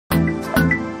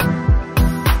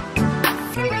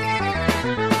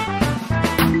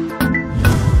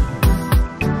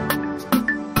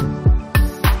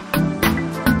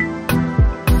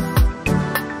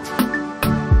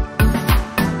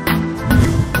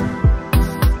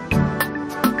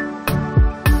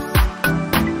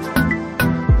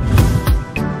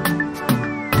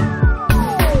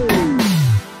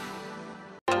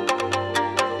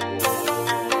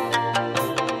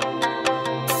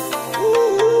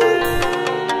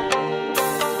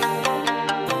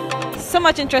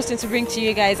much interesting to bring to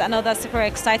you guys another super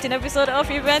exciting episode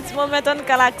of Events Moment on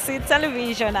Galaxy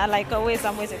Television. And like always,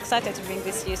 I'm always excited to bring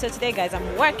this to you. So today, guys,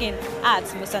 I'm working at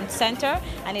Musan Center,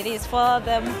 and it is for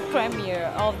the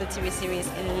premiere of the TV series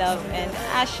In Love and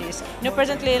Ashes.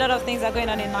 Presently a lot of things are going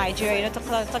on in Nigeria.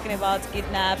 Talking about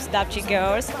kidnaps, Dapchi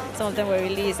girls. Some of them were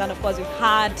released, and of course, we've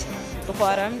had Boko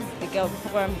Haram, the Boko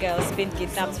Haram girls, been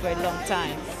kidnapped for a long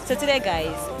time. So today,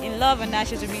 guys, In Love and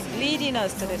Ashes will be leading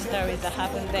us to the stories that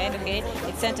happened then. Okay,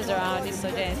 it centers around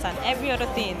insurgents and every other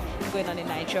thing going on in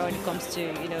Nigeria when it comes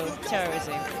to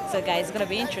terrorism. So, guys, it's gonna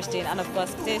be interesting, and of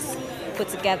course, this put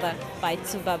together by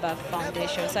Tubaba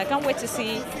Foundation. So I can't wait to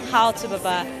see how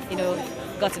Tubaba,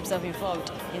 got himself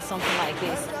involved in something like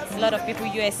this. A lot of people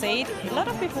USA'd, a lot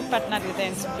of people partnered with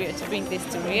them to bring this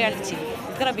to reality.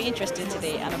 It's going to be interesting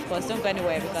today, and of course, don't go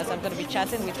anywhere because I'm going to be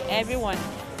chatting with everyone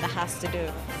that has to do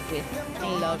with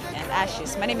In Love and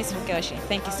Ashes. My name is Fukeoshi.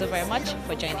 Thank you so very much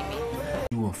for joining me.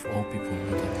 You of all people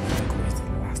know that Mexico is the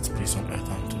last place on earth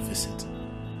I want to visit.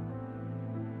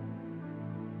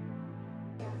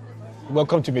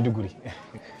 Welcome to Meduguri.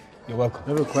 You're welcome.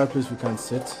 We have a quiet place we can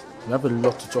sit. We have a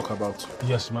lot to talk about.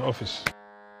 Yes, my office.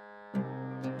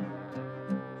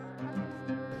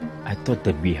 I thought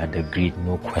that we had agreed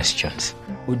no questions.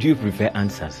 Would you prefer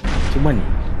answers to money?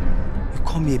 You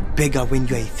call me a beggar when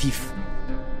you're a thief.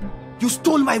 You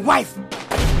stole my wife!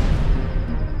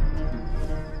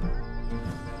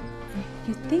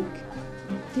 You think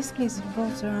this place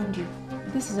revolves around you?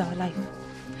 This is our life.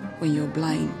 When you're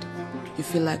blind, you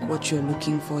feel like what you're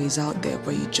looking for is out there,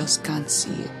 but you just can't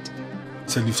see it.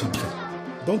 Tell you something.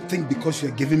 Don't think because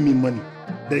you're giving me money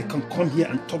that you can come here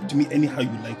and talk to me anyhow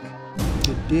you like.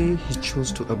 The day he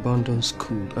chose to abandon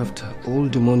school after all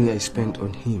the money I spent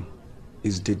on him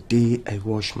is the day I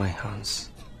wash my hands.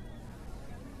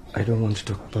 I don't want to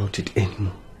talk about it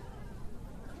anymore.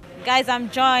 Guys, I'm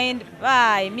joined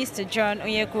by Mr. John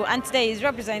Onyeku, and today he's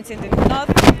representing the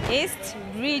Northeast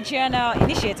Regional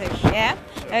Initiative. Yeah?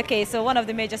 Okay, so one of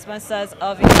the major sponsors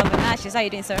of In Love and Ashes. How are you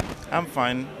doing, sir? I'm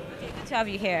fine. Okay, good to have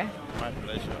you here. My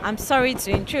pleasure. I'm sorry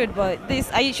to intrude, but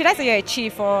should I say you're a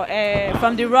chief or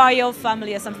from the royal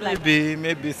family or something like that?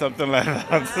 Maybe something like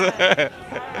that.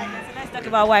 Let's talk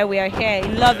about why we are here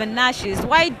In Love and Ashes.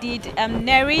 Why did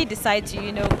Neri decide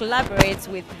to, collaborate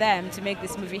with them to make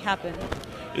this movie happen?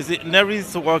 You see,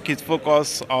 Neri's work is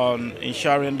focused on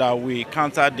ensuring that we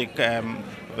counter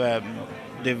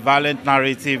the violent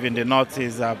narrative in the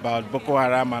Northeast about Boko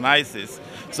Haram and ISIS.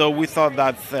 So we thought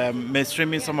that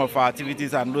mainstreaming some of our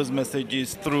activities and those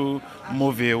messages through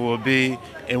movie will be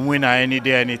a winner any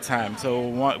day, any time. So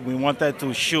we wanted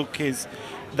to showcase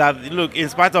that, look, in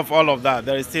spite of all of that,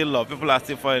 there is still love. People are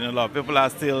still falling in love. People are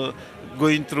still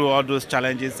going through all those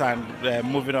challenges and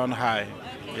moving on high.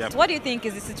 Yep. So what do you think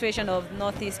is the situation of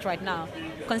Northeast right now,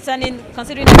 considering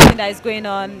everything that is going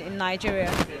on in Nigeria?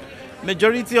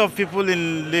 Majority of people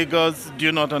in Lagos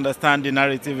do not understand the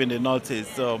narrative in the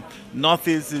Northeast. So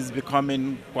Northeast is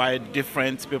becoming quite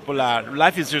different.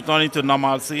 Life is returning to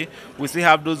normalcy. We still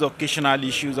have those occasional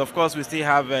issues. Of course, we still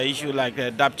have issues like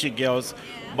Dapchi girls,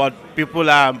 but people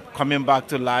are coming back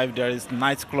to life. There is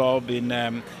nightclub in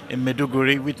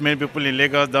Meduguri, which many people in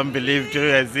Lagos don't believe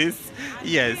do exist.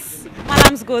 Yes.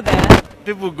 Malams go there.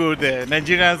 People go there.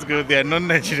 Nigerians go there.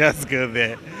 Non-Nigerians go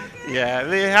there. Yeah,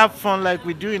 they have fun like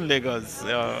we do in Lagos,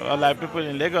 or like people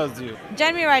in Lagos do.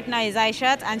 Joining me right now is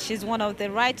Aishat, and she's one of the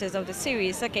writers of the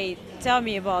series. Okay, tell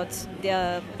me about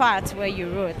the part where you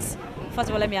wrote. First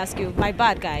of all, let me ask you, my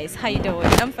bad guys, how you doing?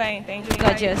 I'm fine, thank you.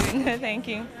 Gorgeous. Thank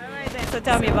you. All right, then. So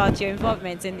tell me about your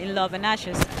involvement in Love and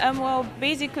Ashes. Well,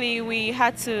 basically we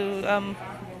had to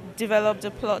develop the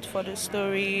plot for the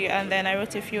story, and then I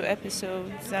wrote a few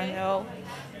episodes, and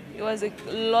it was a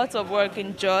lot of work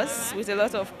in Jos with a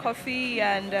lot of coffee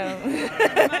and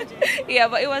yeah,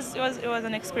 but it was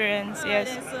an experience. Yes.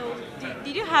 So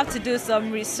did you have to do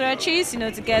some researches,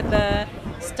 to get the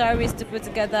stories to put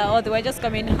together, or they were just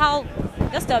coming?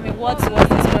 Just tell me what was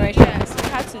the inspiration? Yes, we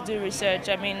had to do research.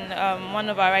 I mean, one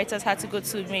of our writers had to go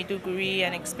to Maiduguri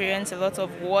and experience a lot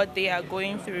of what they are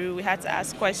going through. We had to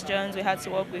ask questions. We had to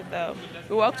work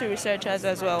with researchers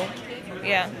as well.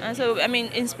 Yeah, and so I mean,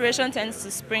 inspiration tends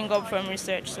to spring up from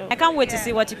research. So I can't wait to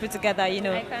see what you put together. I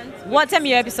can't. What time are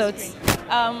your episodes?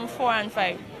 4 and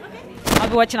 5. I'll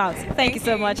be watching out. Thank you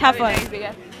so much. Have fun.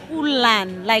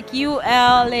 Ulan, like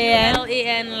U-L-A-N.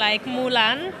 U-L-A-N, like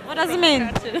Mulan. What does it mean?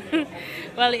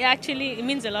 Well, it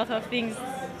means a lot of things.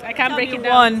 I can't break it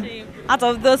down. One out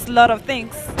of those lot of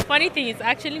things. funny thing, it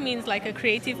actually means like a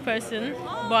creative person,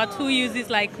 but who uses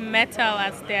like metal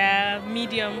as their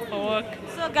medium for work.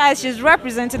 So guys, she's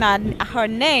representing her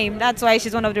name. That's why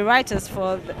she's one of the writers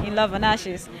for In Love and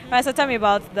Ashes. Right, so tell me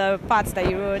about the parts that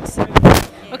you wrote.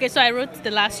 Okay, so I wrote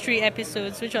the last 3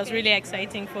 episodes, which was really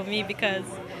exciting for me because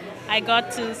I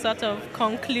got to sort of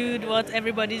conclude what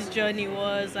everybody's journey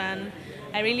was, and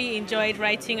I really enjoyed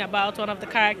writing about one of the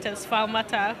characters,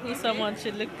 Falmata, who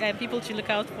people should look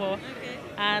out for.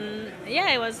 And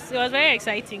yeah, it was very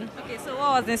exciting. Okay, so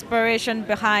what was the inspiration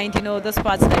behind, those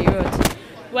parts that you wrote?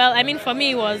 Well, I mean, for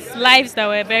me, it was lives that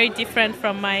were very different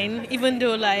from mine, even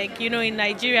though, like, in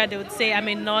Nigeria, they would say I'm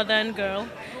a northern girl,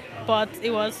 but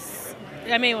it was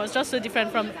just so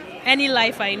different from any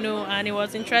life I know, and it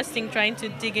was interesting trying to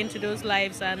dig into those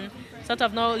lives and sort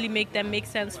of not only make them make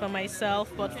sense for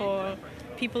myself, but for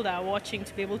people that are watching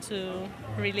to be able to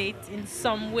relate in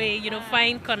some way,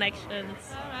 find connections.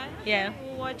 Yeah.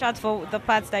 We'll watch out for the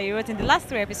parts that you wrote in the last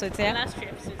 3 episodes, yeah? Last 3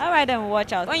 episodes. All right, then we'll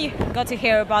watch out. When you got to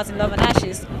hear about In Love and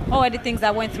Ashes, what were the things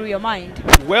that went through your mind?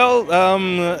 Well,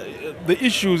 the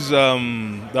issues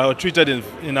that were treated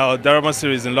in our drama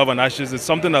series In Love and Ashes is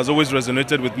something that's always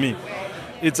resonated with me.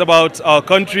 It's about our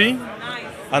country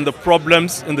and the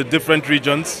problems in the different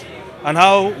regions, and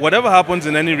how whatever happens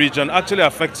in any region actually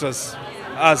affects us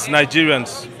as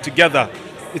Nigerians together.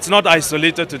 It's not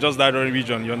isolated to just that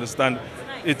region, you understand?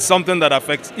 It's something that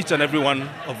affects each and every one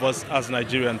of us as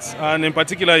Nigerians. And in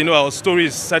particular, our story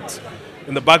is set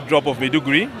in the backdrop of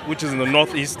Maiduguri, which is in the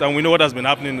northeast, and we know what has been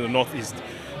happening in the northeast.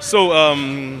 So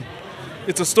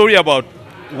it's a story about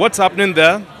what's happening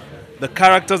there, the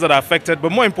characters that are affected,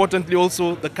 but more importantly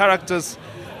also the characters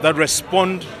that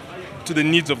respond to the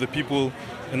needs of the people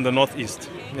in the northeast.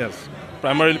 Yes,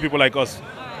 primarily people like us.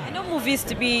 I know movies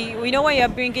to be, when you're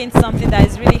bringing something that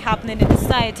is really happening in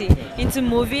society into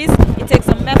movies, it takes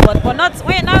some effort, but not,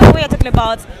 now we're talking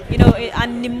about,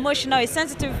 an emotional, a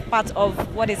sensitive part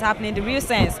of what is happening in the real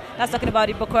sense. That's talking about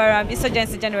the Boko Haram,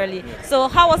 insurgency generally. So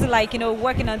how was it like,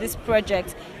 working on this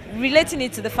project, relating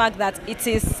it to the fact that it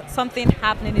is something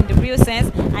happening in the real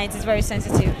sense and it is very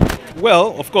sensitive?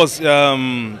 Well, of course,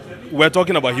 we're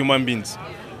talking about human beings.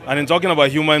 And in talking about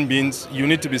human beings, you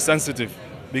need to be sensitive,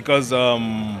 because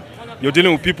you're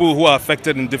dealing with people who are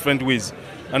affected in different ways.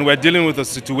 And we're dealing with a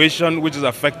situation which is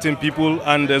affecting people,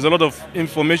 and there's a lot of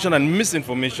information and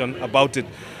misinformation about it.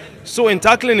 So in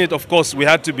tackling it, of course, we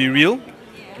had to be real,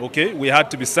 okay? We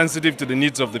had to be sensitive to the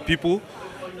needs of the people.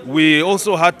 We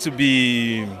also had to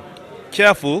be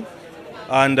careful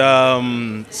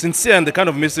and sincere in the kind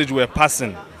of message we're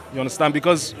passing, you understand?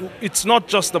 Because it's not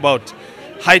just about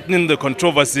heightening the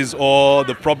controversies or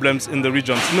the problems in the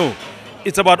regions, no.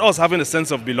 It's about us having a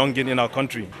sense of belonging in our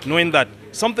country, knowing that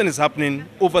something is happening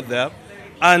over there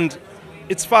and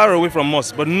it's far away from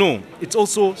us. But no, it's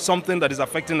also something that is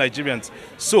affecting Nigerians.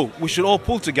 So we should all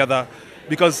pull together,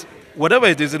 because whatever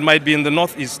it is, it might be in the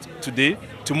northeast today,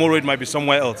 tomorrow it might be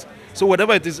somewhere else. So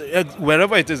whatever it is,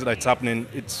 wherever it is that's happening,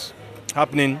 it's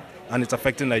happening and it's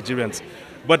affecting Nigerians.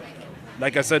 But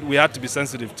like I said, we had to be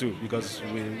sensitive too, because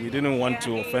we didn't want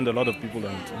to offend a lot of people.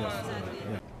 And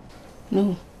yeah.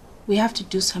 No. We have to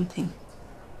do something.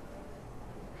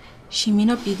 She may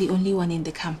not be the only one in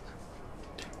the camp.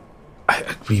 I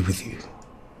agree with you.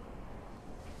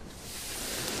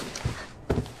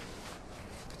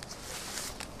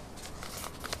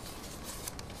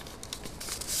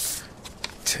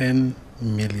 ₦10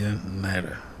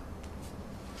 million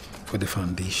for the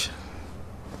foundation.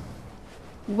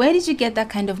 Where did you get that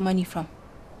kind of money from?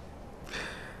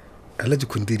 Alhaji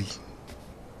Kundiri.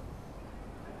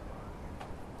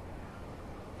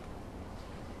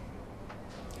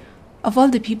 Of all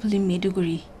the people in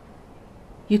Maiduguri,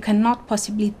 you cannot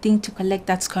possibly think to collect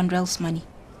that scoundrel's money.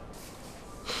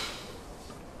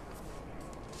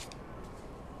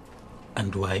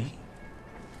 And why?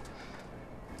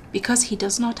 Because he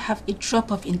does not have a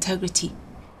drop of integrity.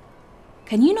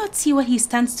 Can you not see why he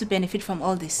stands to benefit from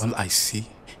all this? All I see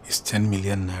is 10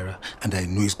 million naira, and I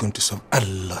know it's going to solve a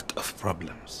lot of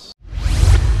problems.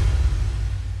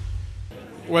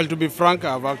 Well, to be frank,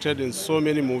 I've acted in so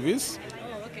many movies.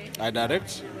 I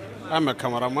direct. I'm a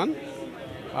cameraman.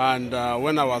 And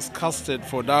when I was casted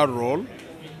for that role,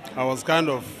 I was kind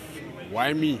of,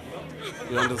 why me?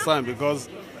 You understand? Because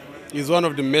it's one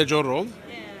of the major roles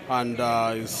and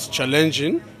it's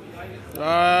challenging.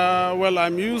 Well,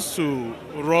 I'm used to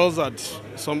roles that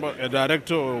a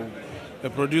director or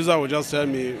a producer will just tell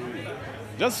me,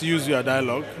 just use your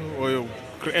dialogue or you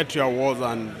create your words.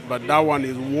 But that one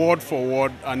is word for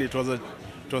word, and it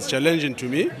was challenging to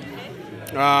me.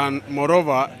 And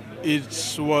moreover,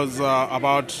 it was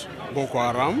about Boko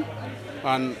Haram,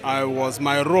 and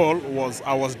my role was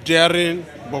I was daring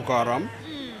Boko Haram.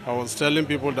 I was telling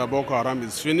people that Boko Haram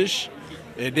is finished.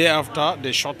 A day after,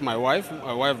 they shot my wife.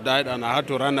 My wife died, and I had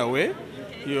to run away.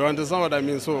 You understand what I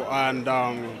mean? So, and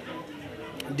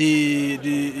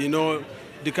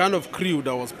the kind of crew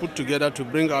that was put together to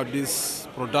bring out this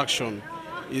production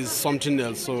is something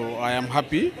else. So I am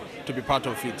happy to be part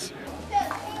of it.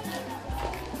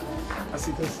 As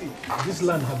you can see, this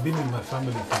land has been in my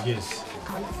family for years.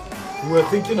 We were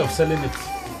thinking of selling it.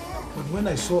 But when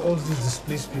I saw all these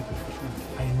displaced people,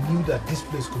 I knew that this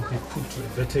place could be put to a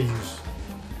better use.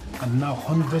 And now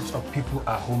hundreds of people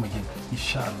are home again,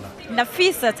 inshallah.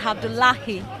 Nafisat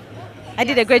Abdullahi. I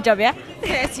did a great job, yeah?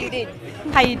 Yes, you did.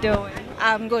 How you doing?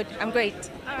 I'm good. I'm great.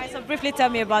 All right, so briefly tell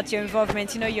me about your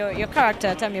involvement, your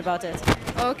character. Tell me about it.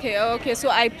 Okay. So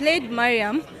I played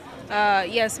Mariam.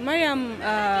 Yes, Mariam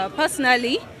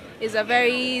personally is a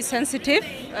very sensitive,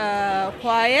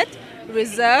 quiet,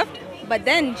 reserved, but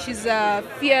then she's a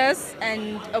fierce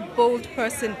and a bold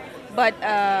person. But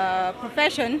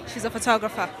profession, she's a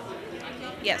photographer.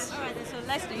 Yes. All right, so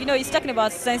let's, he's talking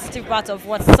about sensitive part of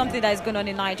something that is going on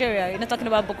in Nigeria. You're not talking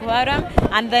about Boko Haram,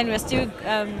 and then we're still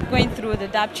going through the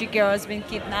Dapchi girls being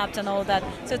kidnapped and all that.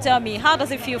 So tell me, how does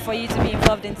it feel for you to be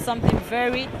involved in something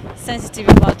very sensitive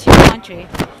about your country?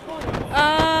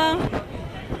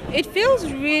 It feels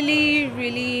really,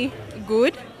 really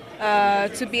good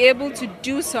to be able to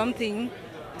do something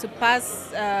to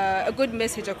pass a good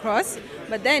message across,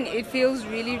 but then it feels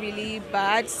really, really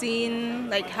bad seeing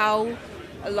like how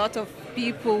a lot of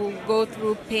people go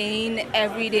through pain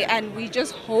every day, and we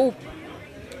just hope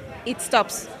it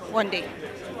stops one day.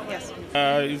 Yes.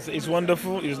 It's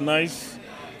wonderful, it's nice,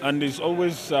 and it's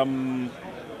always,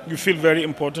 you feel very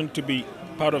important to be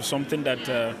part of something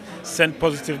that send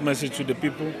positive message to the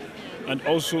people, and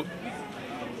also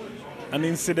an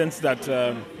incident that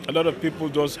a lot of people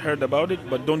just heard about it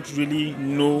but don't really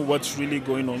know what's really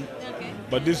going on. Okay.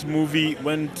 But this movie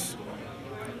went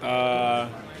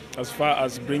as far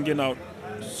as bringing out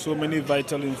so many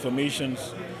vital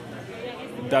informations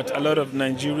that a lot of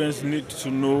Nigerians need to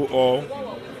know, or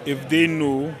if they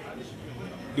know,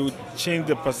 they will change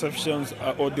the perceptions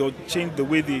or they'll change the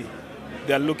way they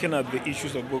are looking at the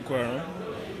issues of Boko Haram.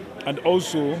 And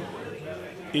also,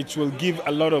 it will give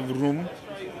a lot of room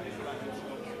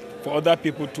for other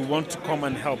people to want to come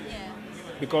and help.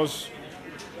 Because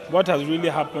what has really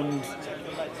happened,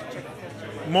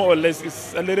 more or less,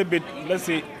 is a little bit, let's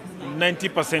say,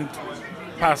 90%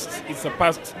 past. It's a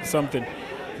past something.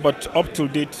 But up to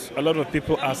date, a lot of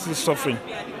people are still suffering.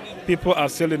 People are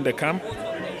still in the camp.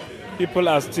 People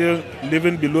are still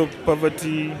living below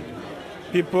poverty.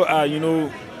 People are,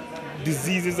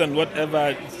 diseases and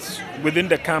whatever within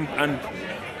the camp, and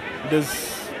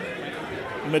there's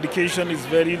medication is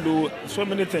very low, so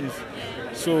many things.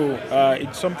 So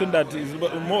it's something that is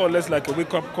more or less like a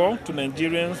wake-up call to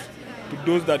Nigerians, to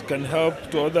those that can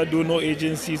help, to other donor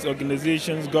agencies,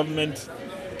 organizations, governments,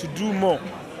 to do more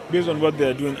based on what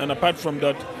they're doing. And apart from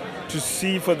that, to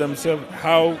see for themselves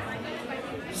how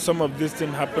some of this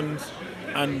thing happens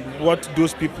and what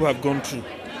those people have gone through.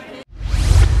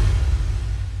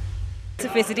 How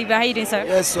are you doing, sir?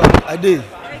 Yes, sir, I did.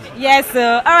 Yes,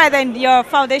 sir. All right, then your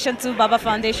foundation, too, Baba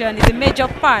Foundation, is a major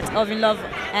part of In Love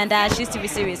and Ashes TV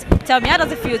series. Tell me, how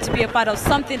does it feel to be a part of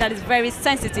something that is very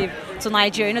sensitive to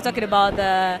Nigeria? You're not talking about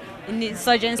the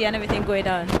insurgency and everything going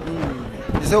on.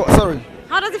 So, sorry.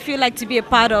 How does it feel like to be a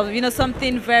part of,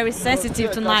 something very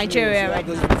sensitive to Nigeria right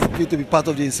now? How does it feel to be part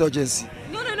of the insurgency?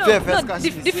 No.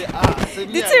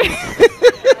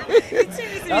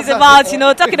 It's about,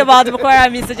 talking about Boko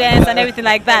Haram insurgents and everything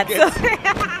like that. So,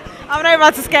 I'm not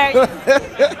about to scare you.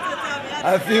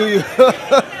 I feel you.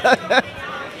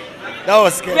 That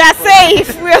was scary.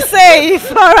 We are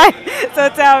safe. All right. So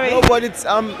tell me. No, but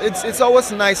it's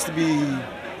always nice to be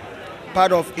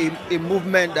part of a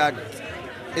movement that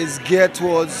is geared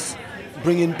towards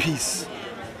bringing peace.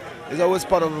 It's always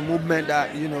part of a movement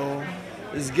that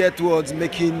is geared towards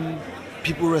making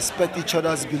people respect each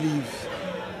other's belief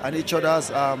and each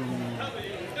other's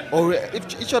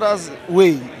each other's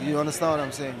way. You understand what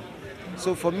I'm saying?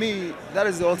 So for me, that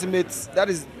is the ultimate. That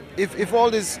is if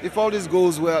all this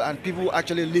goes well and people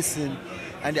actually listen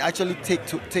and they actually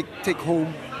take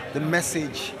home the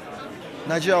message,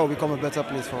 Nigeria will become a better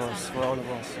place for us, for all of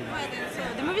us. So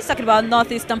the movie's talking about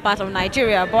northeastern part of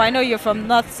Nigeria, but I know you're from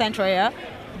North Central, yeah?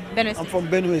 Benue State. I'm from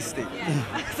Benue State.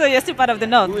 So you're still part of the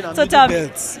North. So tell me.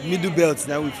 Middle belts,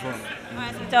 now we're from.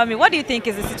 Right, so tell me, what do you think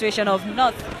is the situation of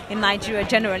North in Nigeria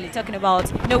generally? Talking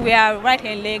about, we are right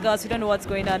here in Lagos, we don't know what's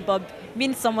going on, but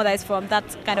being someone that is from that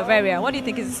kind of area, what do you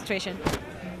think is the situation?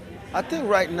 I think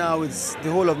right now it's the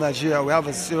whole of Nigeria. We have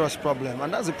a serious problem,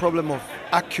 and that's a problem of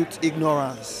acute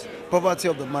ignorance, poverty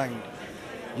of the mind.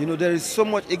 You know, there is so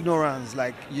much ignorance.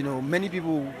 Like, you know, many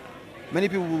people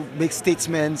make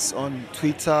statements on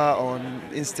Twitter, on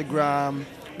Instagram,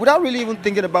 without really even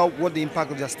thinking about what the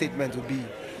impact of their statement will be.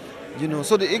 You know,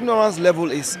 so the ignorance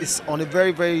level is on a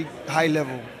very, very high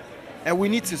level. And we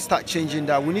need to start changing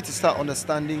that. We need to start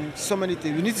understanding so many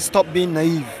things. We need to stop being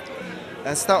naive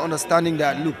and start understanding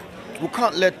that, look, we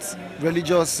can't let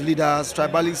religious leaders,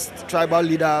 tribal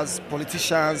leaders,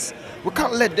 politicians, we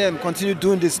can't let them continue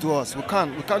doing this to us. We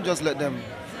can't just let them,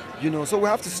 you know. So we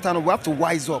have to stand up, we have to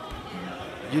wise up,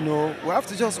 you know. We have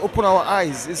to just open our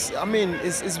eyes.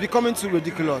 It's becoming too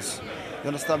ridiculous, you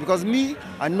understand? Because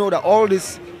I know that all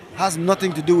this has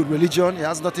nothing to do with religion, it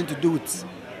has nothing to do with,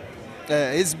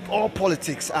 it's all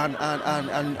politics and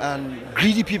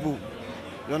greedy people.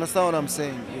 You understand what I'm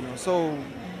saying, you know? So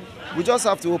we just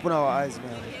have to open our eyes,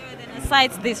 man.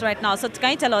 Besides this right now, so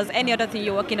can you tell us any other thing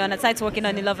you're working on aside working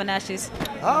on In Love and Ashes?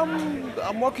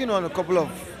 I'm working on a couple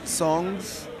of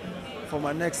songs for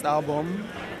my next album,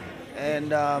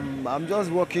 and I'm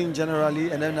just working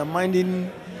generally, and then I'm minding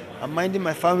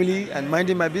my family and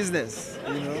minding my business,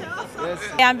 you know. Yes.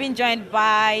 I'm being joined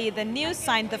by the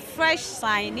fresh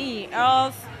signee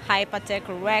of Hypertech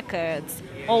Records,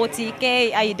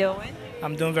 OTK. How you doing?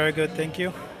 I'm doing very good, thank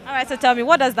you. All right, so tell me,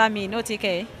 what does that mean,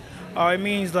 OTK? It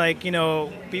means, like, you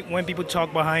know, when people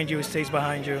talk behind you, it stays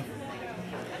behind you.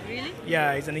 Really?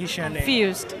 Yeah, it's an Asian name.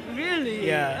 Confused. Really?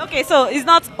 Yeah. Okay, so it's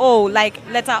not O, like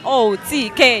letter O, T,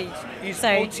 K. It's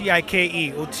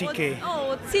O-T-I-K-E, OTK.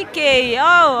 Oh, TK.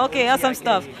 Oh, okay, awesome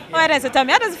stuff. All right, then, so tell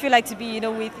me, how does it feel like to be, you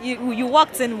know, with you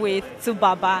walked in with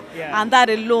Subaba, and that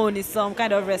alone is some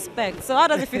kind of respect. So how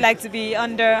does it feel like to be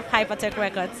under Hypertech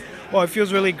Records? Well, it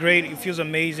feels really great. It feels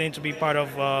amazing to be part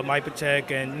of Hypertech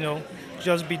and, you know,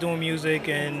 just be doing music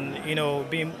and, you know,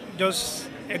 being just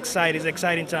excited. It's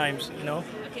exciting times, you know?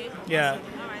 Okay. Yeah. Awesome.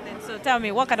 All right, then. So tell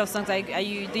me, what kind of songs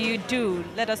do you do?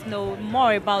 Let us know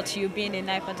more about you being in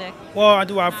Hypertech. Well, I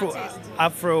do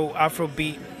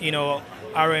Afrobeat, you know,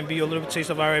 R&B, a little taste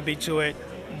of R&B to it.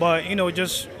 But, you know,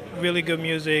 just really good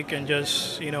music and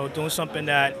just, you know, doing something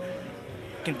that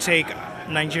can take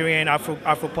Nigerian Afro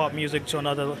pop music to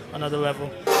another level.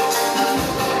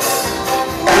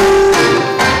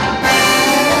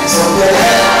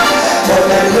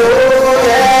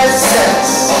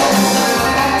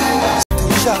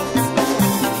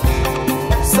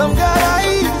 Some got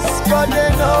eyes, but they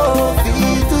know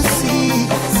feet to see.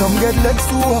 Some get legs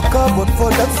to walk up, but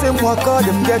for that same walker,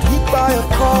 them get hit by a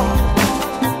car.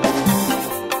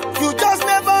 You just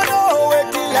never know where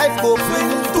the life go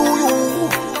bring to you.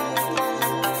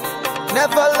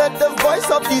 Never let the voice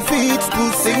of defeat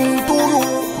to sing to you.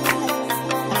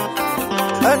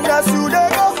 And as you dey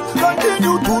go,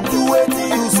 continue to do what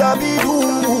you sabi do.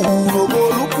 No go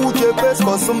look who you face,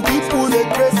 cause some people they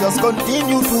grace, just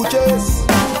continue to chase.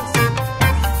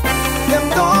 Them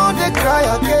don't they cry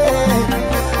again,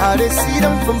 I they see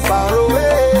them from far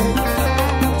away.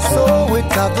 So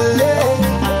without delay,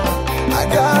 I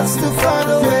got to find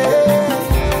a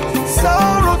way.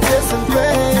 Sorrow, tears and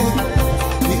pain,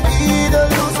 you either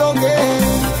lose or gain.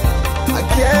 I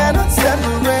cannot stand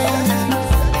the rain.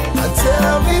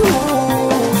 Tell me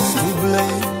who's to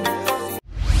blame.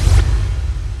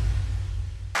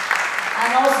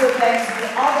 And also thanks to the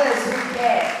others who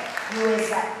care,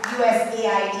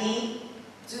 USAID,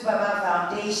 Subaba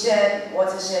Foundation,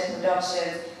 Watershed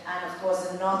Productions, and of course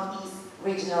the Northeast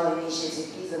Regional Initiative.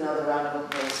 Please another round of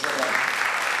applause for them.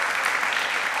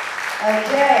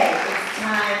 Okay, it's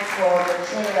time for the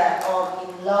trailer of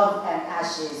In Love and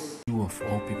Ashes. You of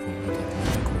all people know that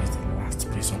Mexico is the last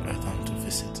place on earth I'm to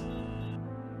visit.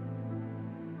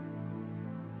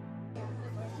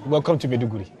 Welcome to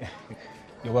Maiduguri.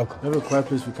 You're welcome. We have a quiet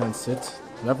place we can sit.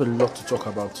 We have a lot to talk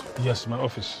about. Yes, my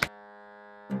office.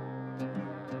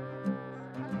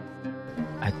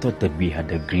 I thought that we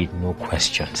had agreed no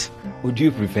questions. Would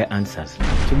you prefer answers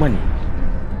to money?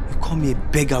 You call me a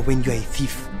beggar when you're a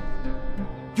thief.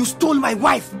 You stole my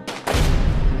wife!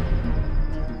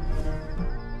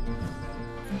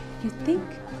 You think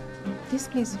this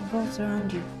place revolves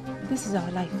around you? This is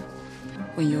our life.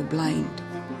 When you're blind,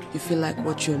 you feel like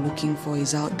what you're looking for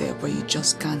is out there, but you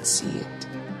just can't see it.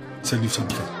 Tell you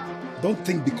something. Don't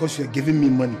think because you're giving me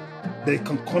money that you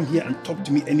can come here and talk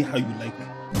to me anyhow you like.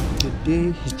 The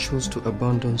day he chose to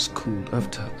abandon school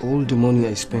after all the money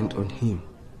I spent on him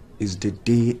is the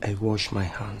day I wash my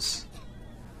hands.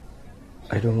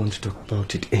 I don't want to talk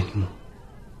about it anymore.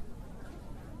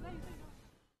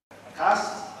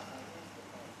 Cast.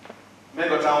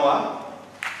 Megotanwa.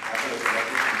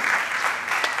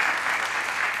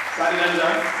 Sani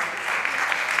Nanjan,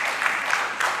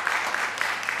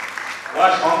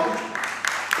 Wash Hong.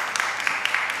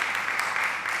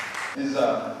 These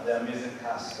are the amazing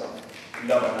cast of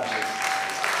Love and Ashes.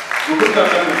 We couldn't have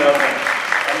done without them,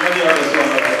 and many others who are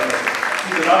not there.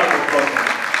 Please, a round of applause.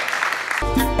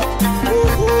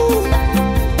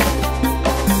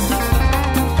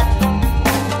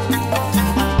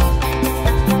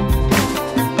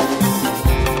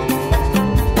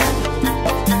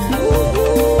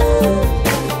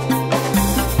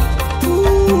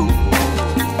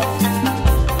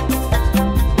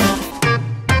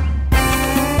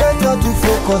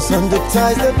 Focus on the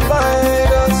ties that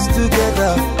bind us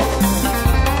together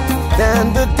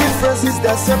than the differences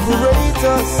that separate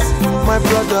us, my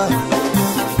brother.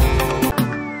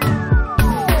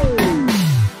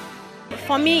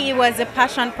 For me, it was a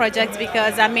passion project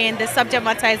because, I mean, the subject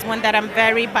matter is one that I'm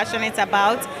very passionate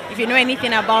about, if you know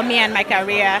anything about me and my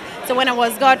career. So when I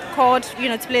was got called,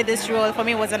 to play this role, for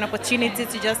me it was an opportunity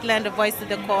to just lend a voice to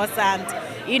the cause and,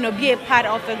 be a part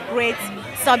of a great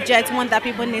subject, one that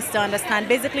people need to understand.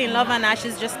 Basically, In Love and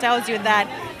Ashes just tells you that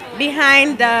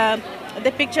behind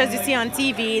the pictures you see on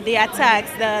TV, the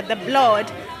attacks, the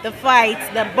blood, the fights,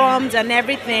 the bombs and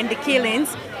everything, the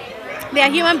killings, they are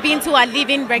human beings who are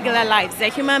living regular lives. They're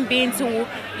human beings who,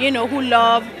 who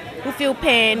love, who feel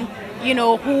pain,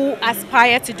 who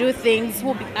aspire to do things,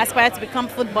 who aspire to become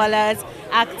footballers,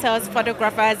 actors,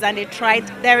 photographers, and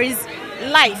there is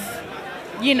life.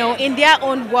 In their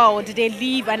own world, they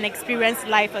live and experience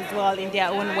life as well in their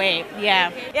own way. Yeah.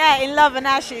 Yeah, In Love and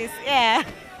Ashes. Yeah.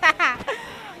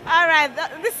 All right.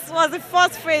 This was the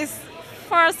first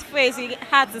face you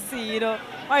had to see, or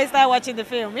you started watching the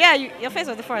film. Yeah, your face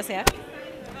was the first, yeah?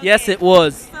 Yes, it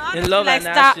was. So In Love and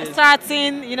Ashes.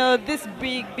 Starting, this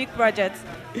big project.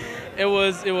 It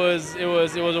was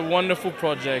a wonderful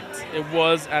project. It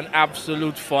was an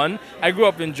absolute fun. I grew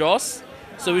up in Jos.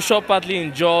 So we shot partly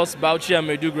in Jos, Bauchi and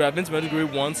Maiduguri. I've been to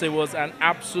Maiduguri once. It was an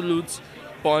absolute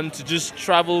fun to just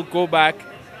travel, go back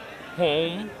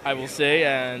home, I will say,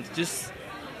 and just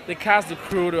the cast, the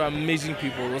crew, they were amazing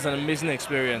people. It was an amazing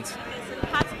experience. You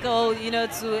had to go,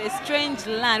 to a strange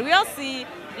land. We all see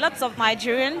lots of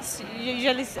Nigerians. You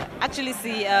usually actually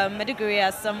see Maiduguri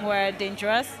as somewhere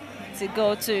dangerous to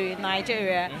go to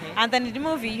Nigeria, and then in the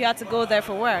movie you had to go there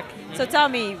for work. So tell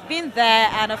me, being there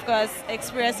and of course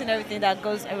experiencing everything that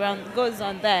goes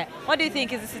on there, what do you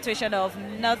think is the situation of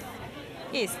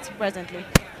Northeast presently?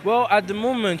 Well, at the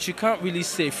moment you can't really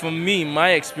say. For me,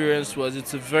 my experience was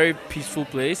it's a very peaceful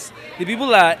place. The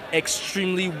people are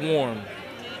extremely warm.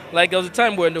 Like, there was a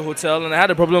time we were in the hotel and I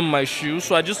had a problem with my shoes,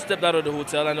 so I just stepped out of the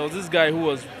hotel and there was this guy who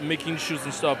was making shoes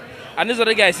and stuff. And this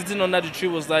other guy sitting under the tree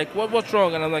was like, what's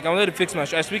wrong? And I'm like, I wanted to fix my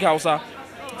shoe. I speak Hausa.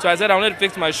 So I said, I wanted to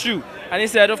fix my shoe. And he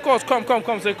said, of course, come.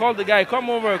 So he called the guy, come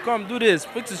over, come do this,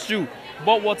 fix his shoe.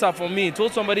 Bought water for me,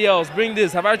 told somebody else, bring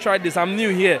this, have I tried this? I'm new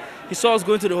here. He saw us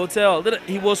going to the hotel.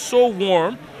 He was so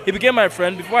warm. He became my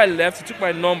friend. Before I left, he took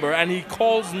my number and he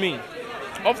calls me.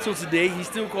 Up till today, he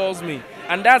still calls me.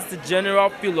 And that's the general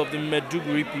feel of the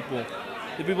Maiduguri people.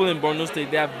 The people in Borno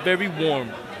State, they are very warm.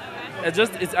 I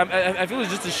feel it's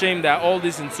just a shame that all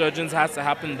these insurgents has to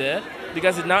happen there,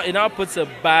 because it now puts a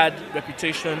bad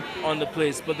reputation on the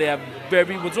place. But they are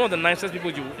it's one of the nicest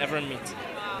people you will ever meet.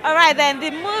 All right, then the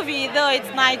movie, though it's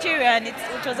Nigerian, it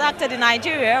was acted in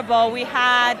Nigeria, but we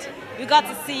got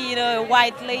to see a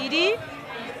white lady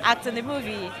act in the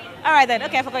movie. All right then,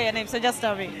 okay, I forgot your name, so just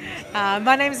tell me.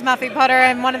 My name is Muffy Potter.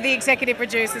 I'm one of the executive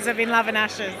producers of In Love and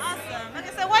Ashes. Awesome.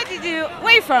 Okay, so where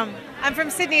are you from? I'm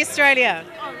from Sydney, Australia.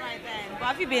 All right then. Well,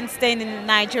 have you been staying in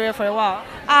Nigeria for a while?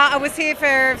 I was here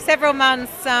for several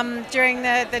months during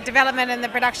the development and the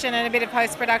production and a bit of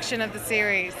post-production of the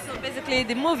series. So basically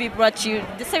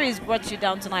the series brought you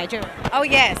down to Nigeria? Oh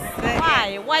yes.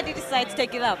 Why? Why did you decide to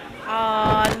take it up?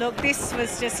 Look, this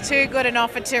was just too good an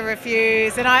offer to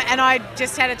refuse, and I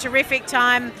just had a terrific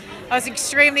time. I was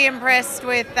extremely impressed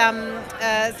with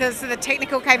the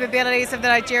technical capabilities of the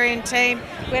Nigerian team.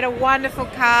 We had a wonderful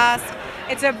cast.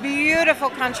 It's a beautiful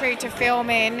country to film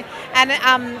in, and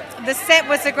the set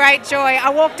was a great joy. I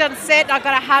walked on set, and I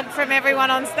got a hug from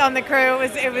everyone on the crew.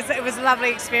 It was a lovely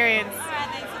experience.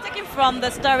 From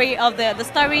the story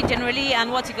generally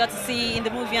and what you got to see in the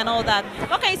movie and all that,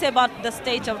 what can you say about the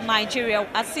state of Nigeria,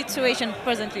 a situation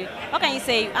presently? What can you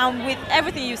say, with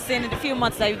everything you've seen in the few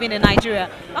months that you've been in Nigeria,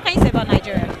 what can you say about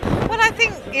Nigeria? Well, I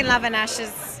think In Love and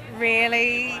Ashes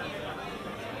really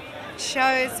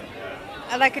shows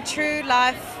like a true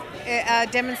life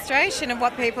demonstration of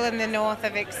what people in the north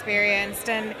have experienced,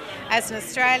 and as an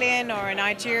Australian or a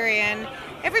Nigerian,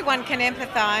 everyone can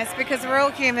empathise because we're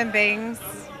all human beings.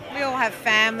 We all have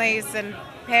families and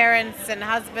parents and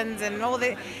husbands and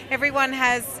everyone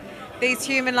has these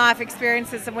human life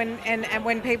experiences, and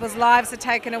when people's lives are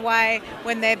taken away,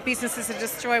 when their businesses are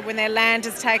destroyed, when their land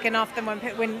is taken off them,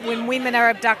 when women are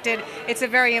abducted, it's a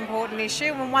very important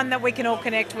issue and one that we can all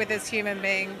connect with as human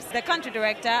beings. The country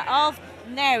director of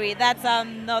NERI, that's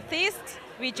Northeast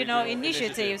Regional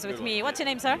Initiatives with me. What's your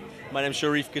name, sir? My name is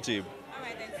Sharif Khatib. All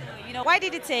right, then, so, why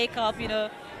did you take up,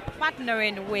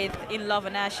 partnering with In Love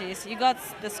and Ashes? You got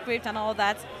the script and all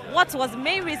that. What was the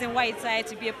main reason why you decided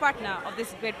to be a partner of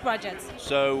this great project?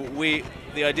 So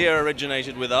the idea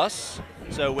originated with us.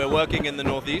 So we're working in the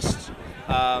Northeast.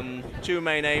 Two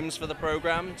main aims for the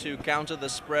program: to counter the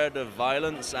spread of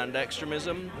violence and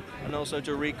extremism, and also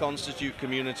to reconstitute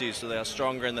communities so they are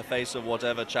stronger in the face of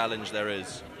whatever challenge there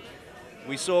is.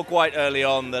 We saw quite early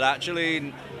on that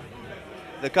actually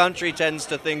the country tends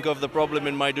to think of the problem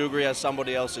in Maiduguri as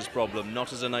somebody else's problem,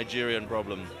 not as a Nigerian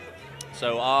problem.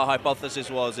 So our hypothesis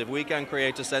was, if we can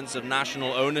create a sense of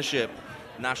national ownership,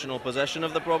 national possession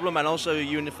of the problem, and also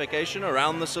unification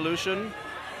around the solution,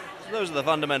 so those are the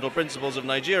fundamental principles of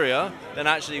Nigeria, then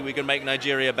actually we can make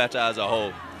Nigeria better as a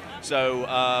whole.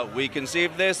 So we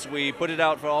conceived this, we put it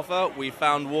out for offer, we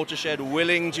found Watershed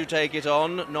willing to take it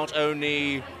on, not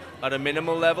only at a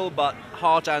minimal level, but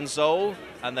heart and soul,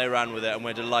 and they ran with it, and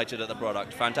we're delighted at the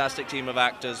product. Fantastic team of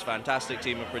actors, fantastic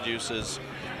team of producers.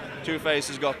 Two-Face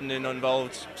has gotten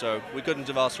involved, so we couldn't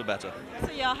have asked for better.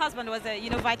 So your husband was a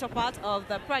vital part of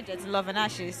the project, Love and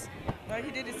Ashes. Well,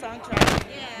 he did the soundtrack.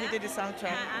 Yeah. He did the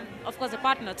soundtrack. And of course a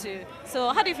partner too. So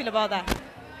how do you feel about that?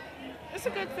 It's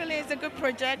a good feeling, it's a good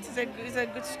project, it's a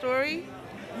good story.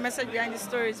 The message behind the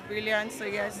story is brilliant, so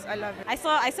yes, I love it. I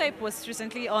saw a post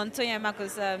recently on Tony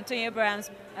Marcus, Tony Abraham's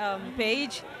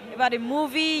page about a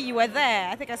movie. You were there.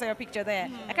 I think I saw your picture there.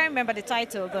 I can't remember the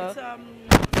title though. It's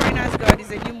Foreigner's God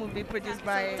is a new movie produced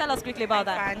by... Tell us quickly about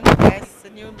that. Yes, a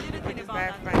new movie produced by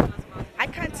a friend. I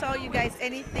can't tell you guys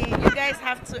anything. You guys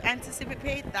have to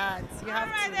anticipate that. You have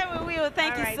to. Then we will.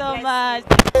 Thank you so much.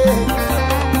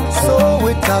 So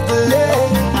without delay,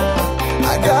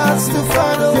 I got to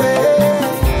find a way.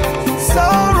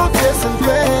 Sorrow, tears and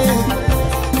pain,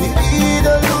 we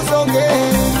either lose or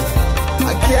gain.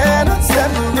 I cannot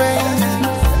stand the rain.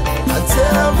 And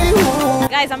tell me who.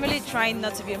 Guys, I'm really trying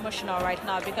not to be emotional right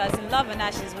now because in Love and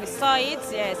Ashes we saw it.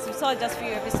 Yes, we saw just a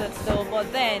few episodes though,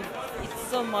 but then it's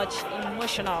so much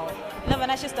emotional. Love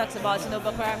and Ashes talks about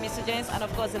Boko Haram insurgents, and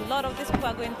of course a lot of these people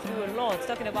are going through a lot,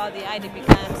 talking about the IDP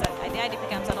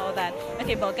camps and all that.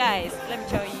 Okay, but guys, let me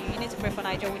tell you, you need to pray for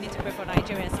Nigeria. We need to pray for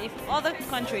Nigerians. If other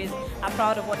countries are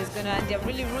proud of what is going on and they're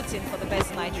really rooting for the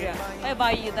best in Nigeria, what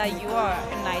about you that you are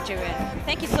a Nigerian?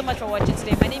 Thank you so much for watching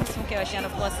today. My name is Funke Oshi, and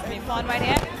of course it's been fun right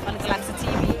here on Galaxy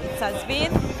TV. It has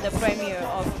been the premiere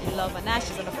of Love and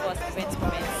Ashes, and of course events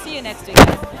comment. See you next week,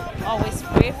 guys. Always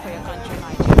pray for your country,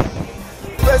 Nigeria.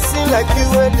 Person like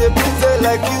you and the people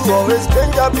like you, always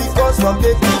danger because of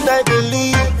the thing I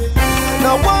believe.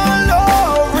 Now one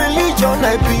love religion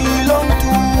I belong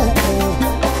to.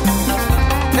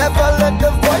 Never let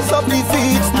the voice of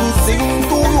defeat to sing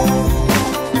to you.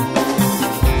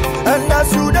 And as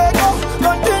you they go,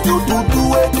 continue to do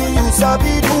what you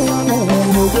sabi do.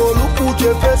 No go look at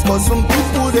your face, cause some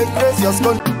people they crazy as